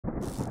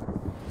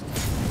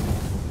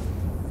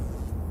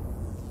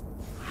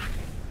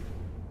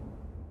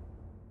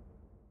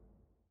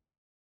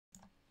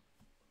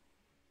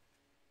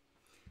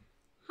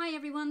Hi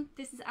everyone,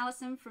 this is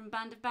Alison from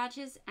Band of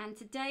Badgers, and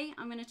today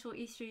I'm going to talk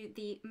you through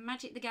the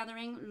Magic the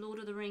Gathering Lord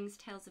of the Rings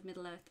Tales of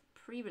Middle-earth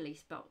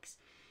pre-release box.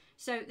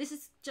 So this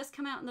has just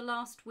come out in the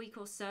last week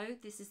or so.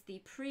 This is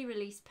the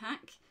pre-release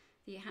pack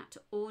that you had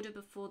to order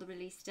before the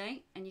release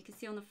date, and you can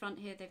see on the front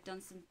here they've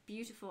done some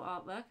beautiful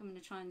artwork. I'm going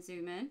to try and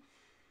zoom in.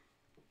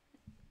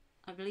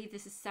 I believe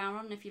this is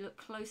Sauron. If you look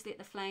closely at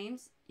the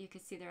flames, you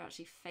can see there are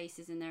actually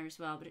faces in there as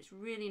well, but it's a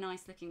really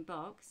nice looking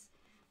box.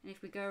 And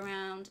if we go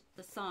around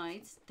the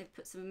sides, they've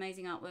put some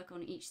amazing artwork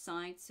on each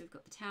side. So we've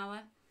got the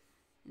tower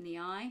and the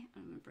eye.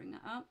 I'm going to bring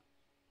that up.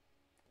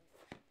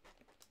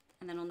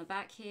 And then on the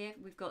back here,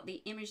 we've got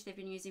the image they've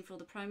been using for all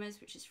the promos,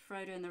 which is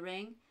Frodo in the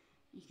ring.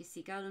 You can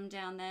see Gollum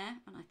down there.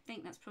 And I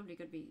think that's probably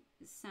going to be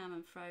Sam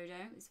and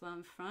Frodo as well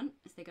in front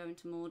as they go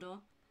into Mordor.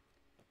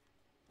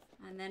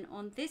 And then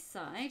on this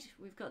side,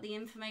 we've got the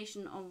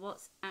information on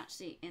what's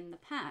actually in the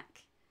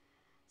pack.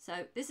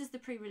 So this is the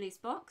pre-release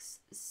box.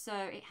 So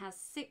it has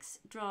 6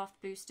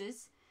 draft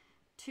boosters,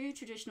 2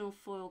 traditional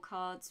foil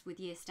cards with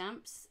year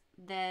stamps.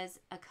 There's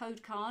a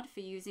code card for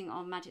using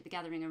on Magic the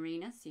Gathering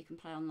Arena, so you can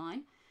play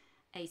online,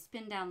 a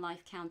spin down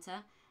life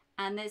counter,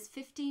 and there's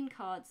 15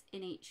 cards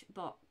in each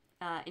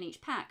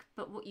pack.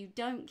 But what you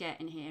don't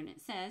get in here, and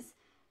it says,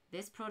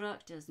 this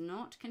product does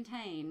not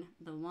contain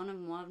the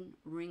 1-in-1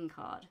 ring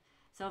card.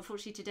 So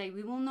unfortunately today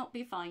we will not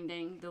be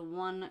finding the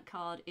one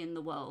card in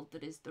the world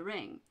that is the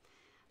ring.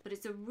 But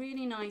it's a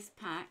really nice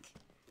pack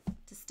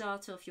to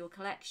start off your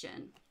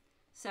collection.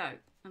 So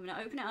I'm going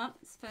to open it up.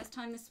 It's the first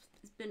time this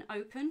has been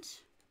opened.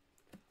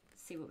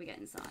 Let's see what we get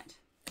inside.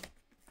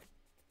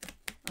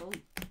 Oh,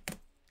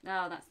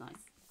 that's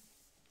nice.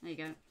 There you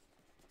go.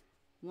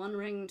 One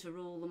ring to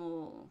rule them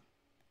all.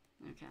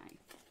 Okay.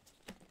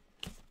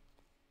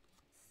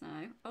 So,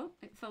 oh,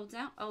 it folds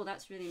out. Oh,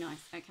 that's really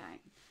nice.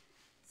 Okay.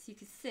 So you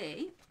can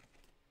see,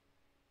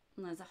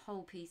 and there's a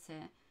whole piece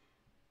here.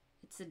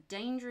 It's a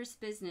dangerous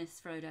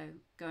business, Frodo,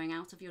 going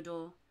out of your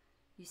door.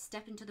 You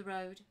step into the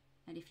road,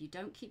 and if you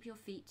don't keep your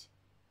feet,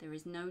 there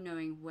is no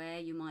knowing where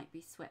you might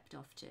be swept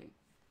off to.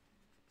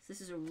 So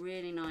this is a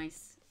really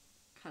nice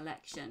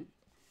collection.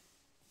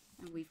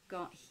 And we've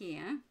got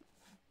here,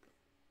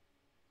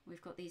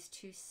 we've got these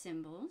 2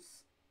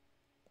 symbols,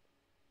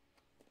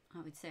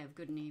 I would say of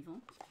good and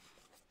evil.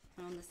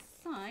 And on the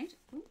side,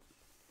 ooh,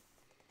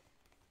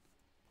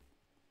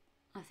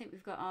 I think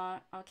we've got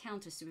our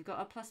counters. So we've got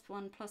our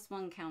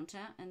 +1/+1 counter,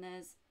 and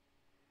there's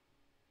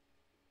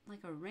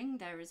like a ring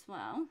there as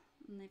well.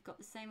 And they've got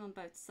the same on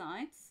both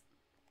sides.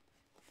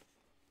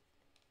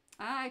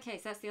 Ah, okay,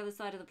 so that's the other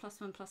side of the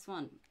 +1/+1.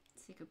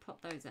 So you could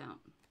pop those out.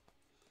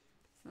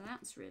 So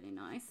that's really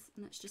nice.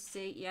 And let's just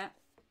see, yeah.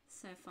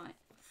 So if I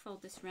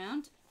fold this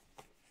round,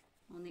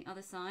 on the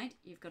other side,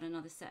 you've got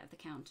another set of the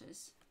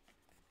counters.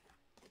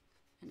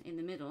 And in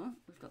the middle,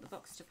 we've got the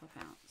box to pop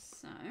out.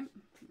 So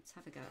let's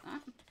have a go at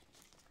that.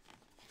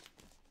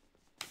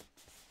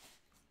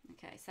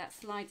 Okay, so that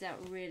slides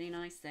out really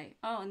nicely.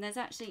 Oh, and there's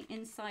actually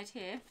inside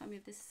here, if I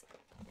move this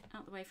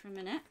out the way for a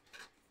minute,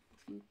 you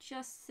can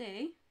just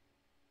see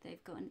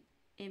they've got an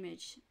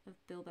image of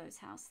Bilbo's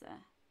house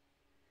there.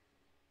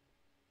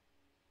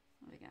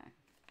 There we go.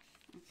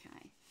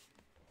 Okay,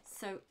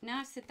 so now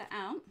I've set that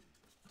out,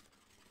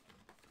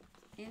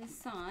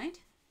 inside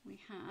we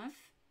have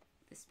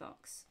this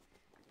box.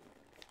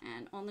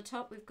 And on the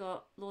top we've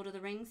got Lord of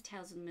the Rings,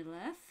 Tales of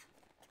Middle-earth.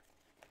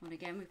 And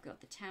again we've got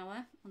the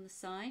tower on the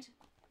side.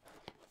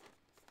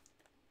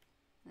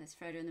 There's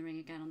Frodo in the ring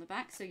again on the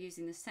back, so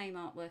using the same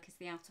artwork as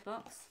the outer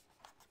box.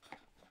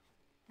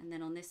 And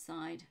then on this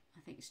side,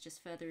 I think it's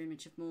just further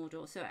image of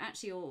Mordor. So it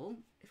actually all,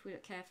 if we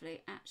look carefully,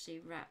 it actually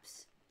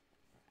wraps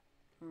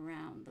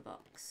around the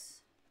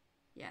box.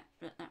 Yeah,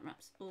 but that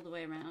wraps all the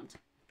way around,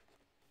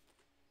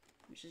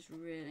 which is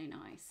really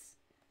nice.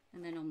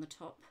 And then on the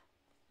top,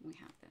 we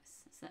have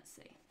this. So let's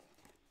see.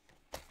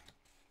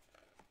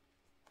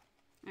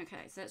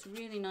 Okay, so it's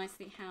really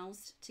nicely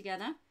housed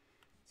together.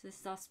 So this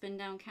is our spin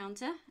down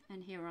counter,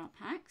 and here are our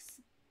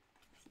packs.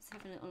 Let's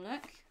have a little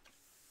look.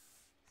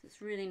 So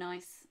it's really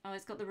nice. Oh,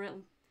 it's got the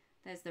real,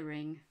 there's the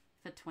ring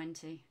for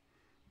 20.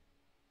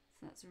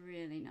 So that's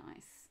really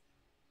nice.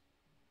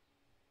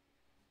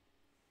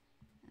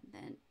 And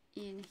then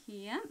in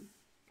here,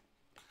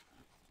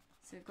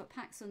 so we've got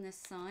packs on this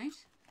side.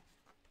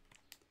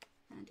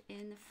 And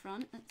in the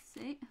front, let's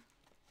see.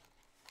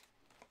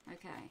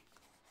 Okay.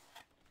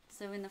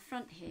 So in the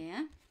front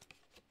here,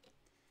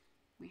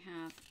 we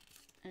have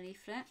a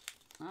leaflet.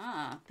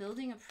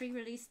 Building a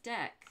pre-release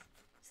deck.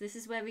 So this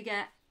is where we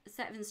get a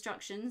set of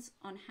instructions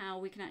on how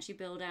we can actually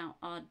build out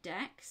our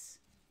decks.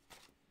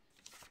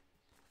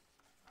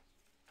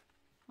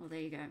 Oh, there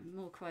you go.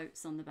 More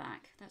quotes on the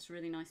back. That's a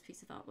really nice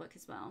piece of artwork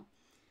as well.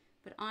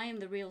 But I am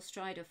the real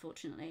Strider,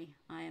 fortunately.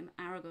 I am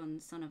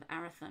Aragorn, son of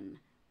Arathon.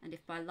 And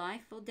if by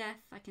life or death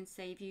I can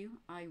save you,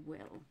 I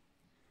will.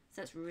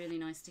 So that's really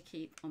nice to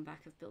keep on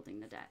back of building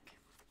the deck.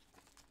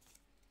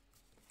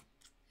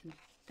 And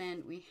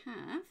then we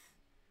have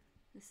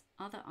this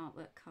other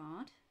artwork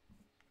card.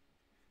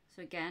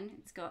 So again,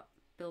 it's got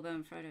Bilbo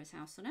and Frodo's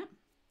house on it.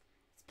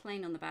 It's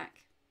plain on the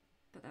back,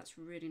 but that's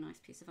a really nice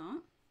piece of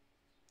art.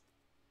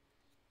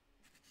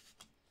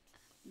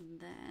 And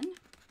then,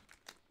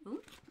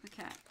 ooh,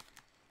 okay,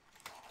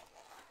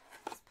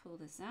 let's pull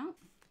this out.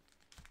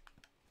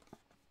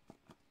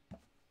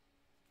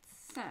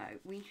 So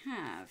we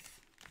have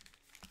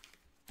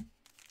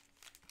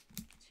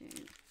 2,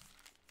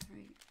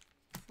 3,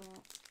 4,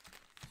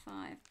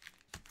 5,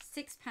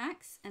 6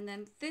 packs, and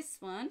then this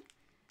one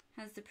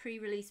has the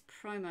pre-release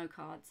promo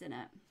cards in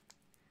it.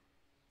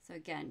 So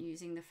again,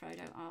 using the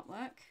Frodo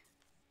artwork.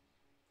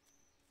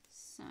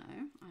 So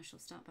I shall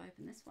start by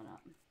opening this one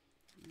up.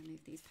 I'm going to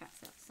leave these packs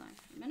outside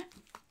for a minute.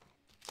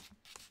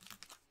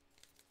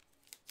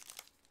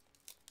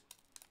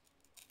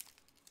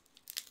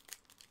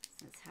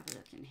 So let's have a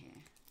look in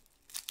here.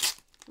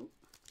 Ooh.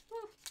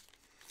 Ooh.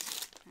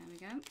 There we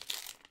go.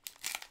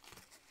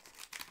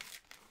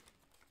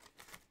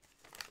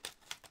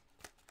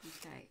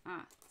 Okay,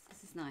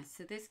 this is nice.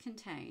 So this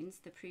contains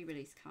the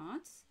pre-release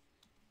cards.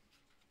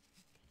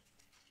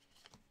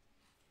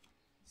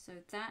 So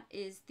that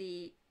is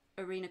the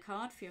arena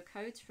card for your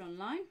codes for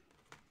online.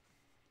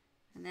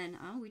 And then,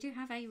 oh, we do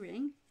have a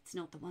ring. It's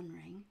not the one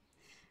ring,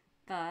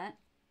 but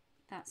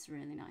that's a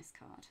really nice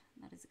card.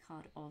 That is a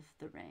card of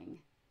the ring.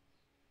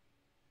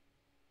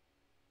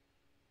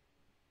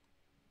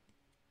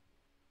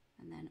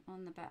 And then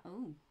on the back,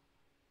 oh,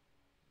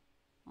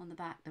 on the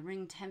back, the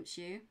ring tempts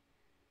you.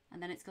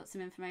 And then it's got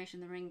some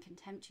information. The ring can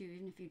tempt you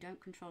even if you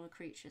don't control a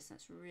creature. So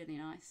that's really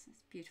nice.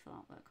 It's beautiful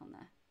artwork on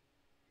there.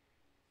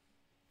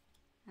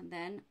 And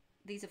then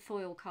these are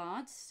foil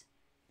cards.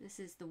 This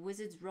is the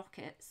Wizard's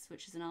Rockets,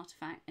 which is an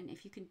artifact. And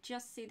if you can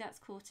just see that's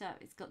caught up,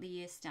 it's got the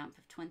year stamp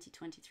of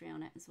 2023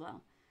 on it as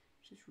well,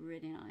 which is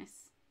really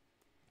nice.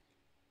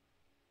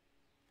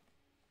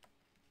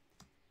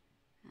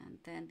 And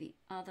then the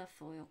other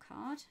foil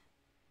card,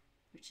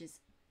 which is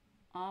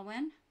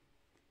Arwen.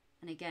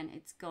 And again,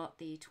 it's got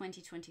the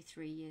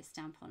 2023 year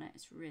stamp on it.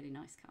 It's a really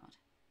nice card.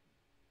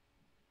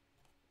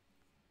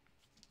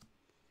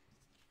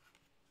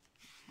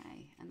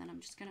 Okay, and then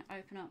I'm just going to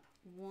open up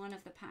one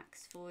of the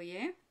packs for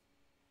you.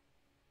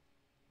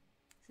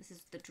 So this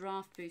is the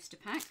draft booster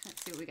pack.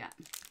 Let's see what we get.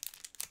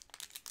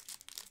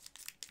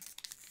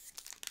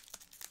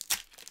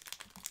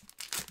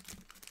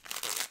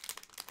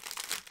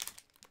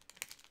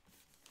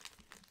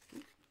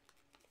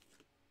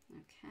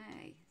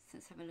 Okay, so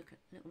let's have a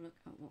little look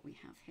at what we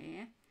have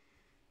here.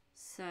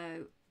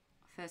 So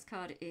first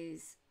card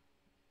is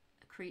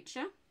a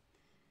creature,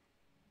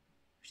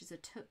 which is a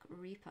Took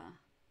Reaper,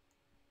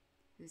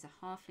 who's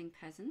a halfling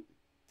peasant.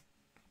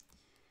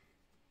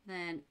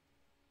 Then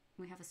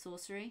we have a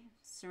sorcery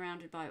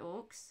surrounded by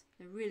orcs.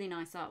 They're really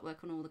nice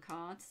artwork on all the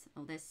cards.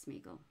 Oh, there's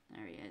Smeagol.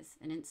 There he is.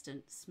 An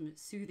instant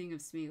soothing of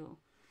Smeagol.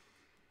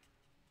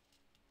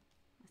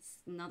 That's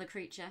another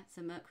creature. It's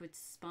a Mirkwood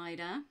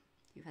spider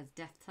who has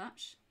death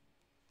touch.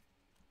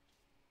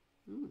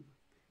 Ooh,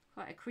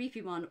 quite a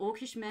creepy one.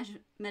 Orcish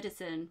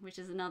medicine, which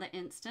is another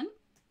instant.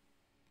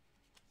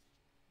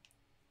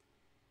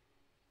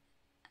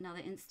 Another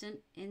instant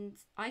in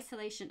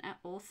isolation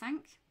at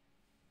Orthanc.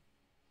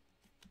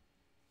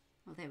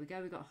 Oh, there we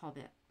go. We got a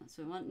hobbit. That's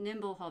what we want.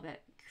 Nimble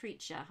hobbit,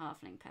 creature,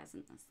 halfling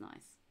peasant. That's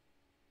nice.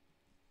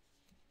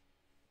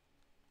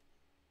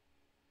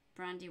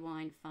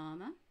 Brandywine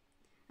farmer.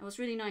 And what's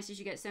really nice is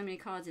you get so many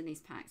cards in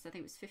these packs. I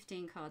think it was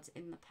 15 cards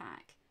in the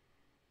pack.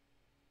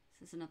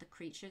 This is another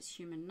creature. It's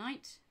human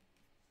knight.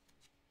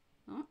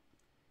 Oh,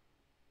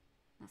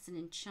 that's an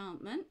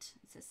enchantment.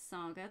 It says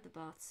Saga, the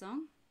Bath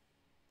Song.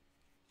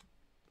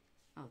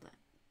 Oh,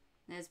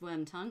 there's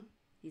Wormtongue.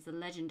 He's a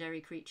legendary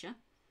creature.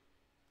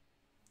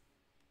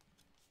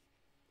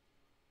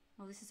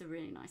 Oh, this is a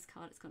really nice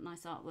card. It's got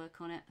nice artwork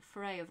on it. A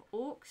Foray of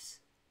Orcs.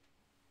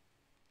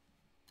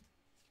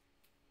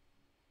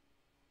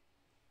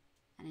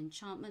 An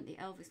enchantment, the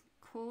Elvish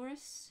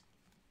Chorus.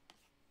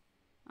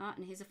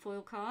 And here's a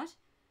foil card.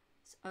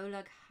 It's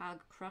Oleg Hag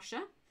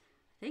Crusher.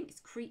 I think it's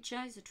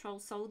creature. He's a troll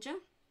soldier.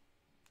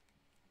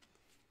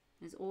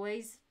 As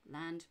always,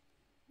 land.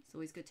 It's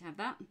always good to have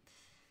that.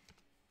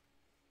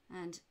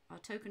 And our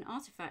token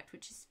artifact,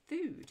 which is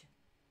food.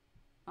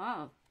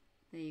 Oh,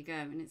 there you go.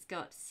 And it's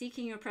got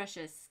Seeking Your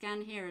Precious.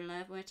 Scan here and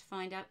learn where to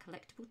find out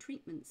collectible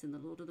treatments in the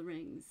Lord of the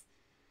Rings.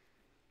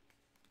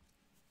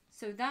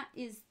 So that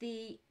is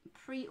the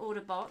pre-order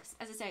box.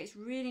 As I say, it's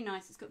really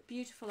nice. It's got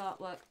beautiful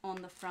artwork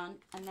on the front,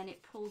 and then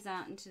it pulls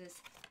out into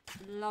this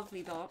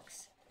lovely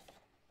box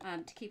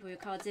to keep all your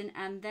cards in.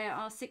 And there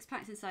are 6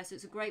 packs inside, so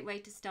it's a great way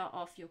to start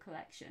off your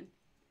collection.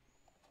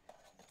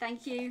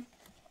 Thank you.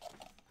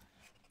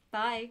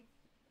 Bye.